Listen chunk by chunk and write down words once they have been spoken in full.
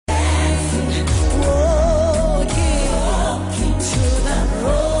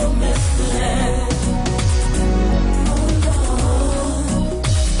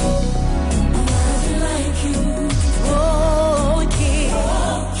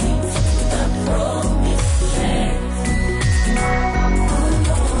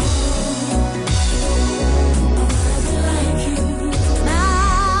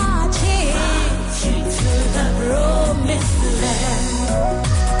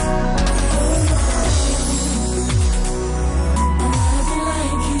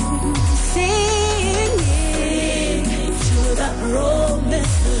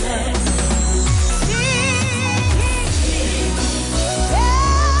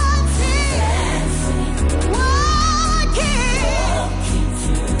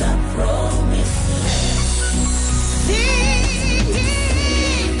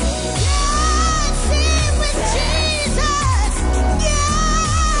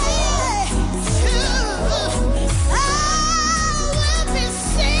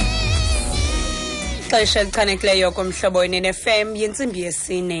Ixesha elichanekileyo komhlobo FM yintsimbi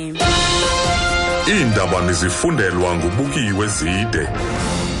yesine. Iindaba nizifundelwa ngubukiwe zide.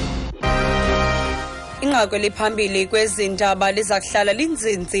 Inqaku eliphambili kwezindaba liza kuhlala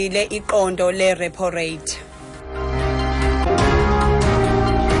linzinzile iqondo lerepo rate.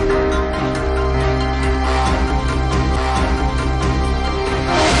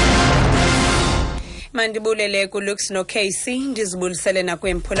 Mandibulele kuLux no Casey, ndizibulisele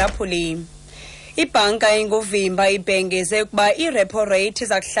nakwemphulaphuli. Ibhanka enguvimba ibhengeze ukuba iRepo rate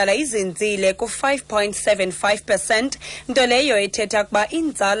iza kuhlala izinzile ku-5.75%, nto leyo ethetha ukuba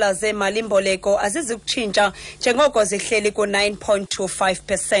inzala zemali mboleko azizi kutshintsha njengoko zihleli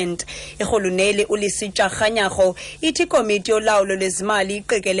ku-9.25%. Irhuluneli uLisitsha Rhanyarho ithi ikomiti yolawulo lwezimali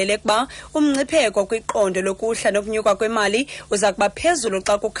iqikelele ukuba umngcipheko kwiqondo lokuhla nokunyuka kwemali uza kuba phezulu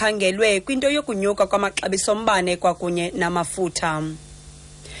xa kukhangelwe kwinto yokunyuka kwamaxabiso ombane kwakunye namafutha.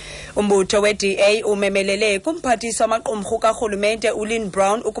 Umbutho we-DA umemelele kumphathiswa wamaqumrhu karhulumente uLynn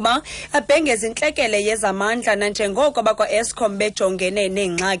Brown ukuba abhengeze intlekele yezamandla nanjengoko abakwa-Eskom bejongene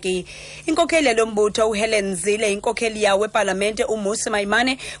neengxaki. Inkokheli lombutho uHelen Zille, inkokheli yawo epalamente uMusi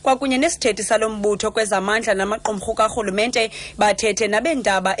Maimane kwakunye nesithethi salo mbutho kwezamandla namaqumrhu karhulumente bathethe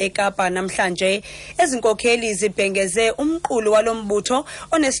nabendaba eKapa namhlanje. Ezi nkokheli zibhengeze umqulu walo mbutho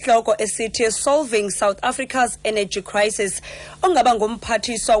onesihloko esithi Solving South Africa's Energy Crisis, ongaba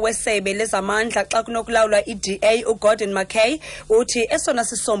ngumphathiswa sebe lezamandla xa kunokulawulwa iDA uGordon McKay uthi esona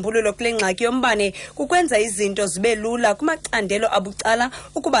sisombululo kule ngxaki yombane kukwenza izinto zibe lula kumacandelo abucala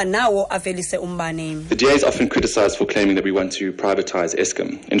ukuba nawo avelise umbane. The DA is often criticized for claiming that we want to privatize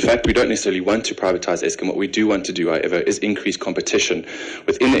Eskom. In fact, we don't necessarily want to privatize Eskom. What we do want to do, however, is increase competition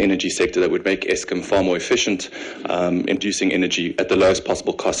within the energy sector that would make Eskom far more efficient, inducing energy at the lowest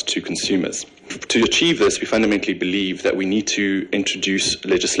possible cost to consumers. To achieve this, we fundamentally believe that we need to introduce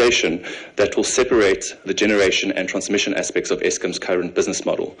legislation that will separate the generation and transmission aspects of Eskom's current business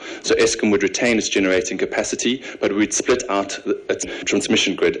model. So Eskom would retain its generating capacity, but we'd split out its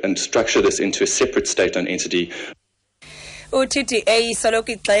transmission grid and structure this into a separate state-owned entity. UTDA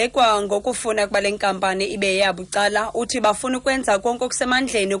isoloko igxekwa ngokufuna ukuba le nkampani ibe yabucala. Uthi bafuna ukwenza konke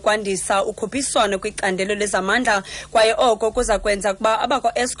okusemandleni ukwandisa ukhuphiswano kwicandelo lezamandla, kwaye oko kuza kwenza ukuba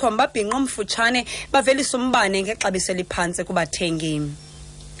abakwa-Eskom babhinqe umfutshane bavelise umbane ngexabiso eliphantsi kubathengi.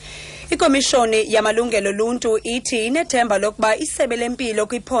 Ikomishoni yamalungelo oluntu ithi inethemba lokuba isebe lempilo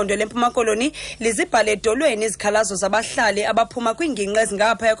kwiphondo leMpuma Koloni lizibhale edolweni izikhalazo zabahlali abaphuma kwiingingqi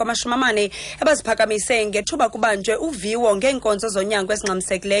ezingaphaya kwama-40 abaziphakamise ngethuba kubanjwe uviwo ngeenkonzo zonyango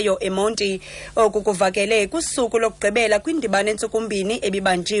ezingxamisekileyo eMonti. Oku kuvakele kusuku lokugqibela kwindibano entsukumbini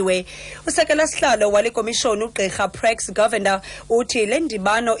ebibanjiwe. Usekela-sihlalo wale komishoni uGqirha Prex Govender uthi le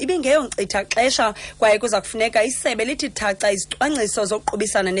ndibano ibingeyonkcitha xesha kwaye kuza kufuneka isebe lithi thaca izicwangciso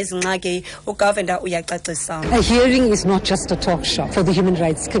zokuqubisana nezingxaki. A hearing is not just a talk show for the Human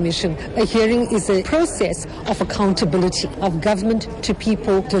Rights Commission. A hearing is a process of accountability of government to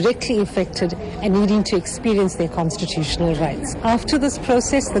people directly affected and needing to experience their constitutional rights. After this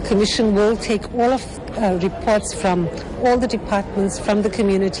process, the Commission will take all of reports from all the departments, from the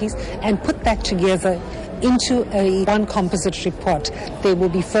communities, and put that together into one composite report. There will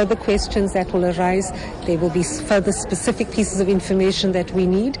be further questions that will arise. There will be further specific pieces of information that we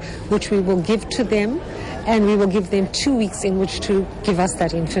need, which we will give to them, and we will give them 2 weeks in which to give us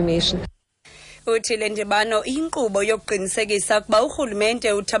that information. Uthi le ndibano inkqubo yokuqinisekisa ukuba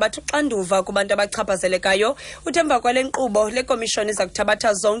urhulumente uthabatha uxanduva kubantu abachaphazelekayo. Uthi emva kwale nkqubo le komishoni iza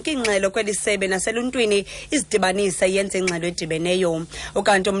kuthabatha zonke ingxelo kweli sebe naseluntwini izidibanise yenze ingxelo edibeneyo.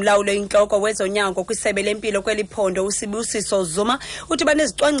 Ukanti umlawulo intloko wezonyango kwisebe lempilo kweli phondo uSibusiso Zuma uthi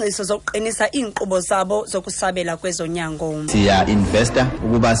banezicwangciso zokuqinisa iinkqubo zabo zokusabela kwezonyango. Siya investor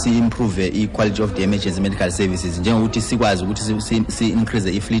ukuba si-improve i-quality of the emergency medical services njengokuthi sikwazi ukuthi si-increase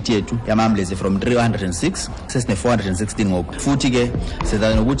i-fleet yethu yama-ambulance from 306 sesine 416 ngoku. Futhi ke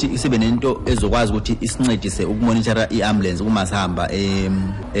sizana nokuthi sibe nento ezokwazi ukuthi isincedise ukumonitora i-ambulance uma sihamba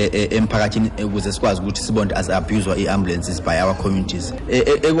emphakathini ukuze sikwazi ukuthi sibone as abused i-ambulances by our communities.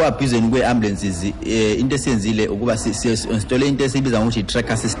 Eku-abuseni kwe-ambulances into esiyenzile ukuba sitole into esiyibiza ngokuthi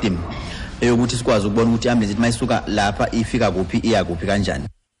i-tracker system eyokuthi sikwazi ukubona ukuthi i-ambulance ithi mayisuka lapha ifika kuphi iya kuphi kanjani.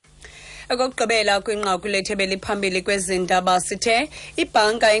 Okugqibela kwinqaku lethebe liphambili kwezindaba sithe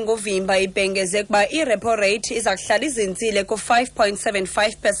ibhanka enguvimba ibhengeze ukuba iRepo rate iza kuhlala izinzile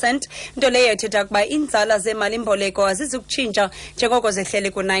ku-5.75%, nto leyo ethetha ukuba inzala zemali mboleko azizi kutshintsha njengoko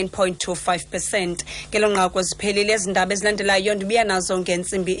zihleli ku-9.25%. Ngelo nqaku ziphelile ezindaba ezilandelayo ndibuya nazo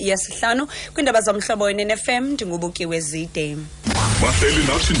ngentsimbi yesihlanu kwindaba zomhlobo FM. Ndingubukiwe zide. Bahleli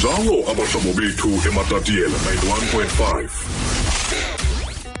nathi njalo abahlobo bethu ematatiyela 91.5.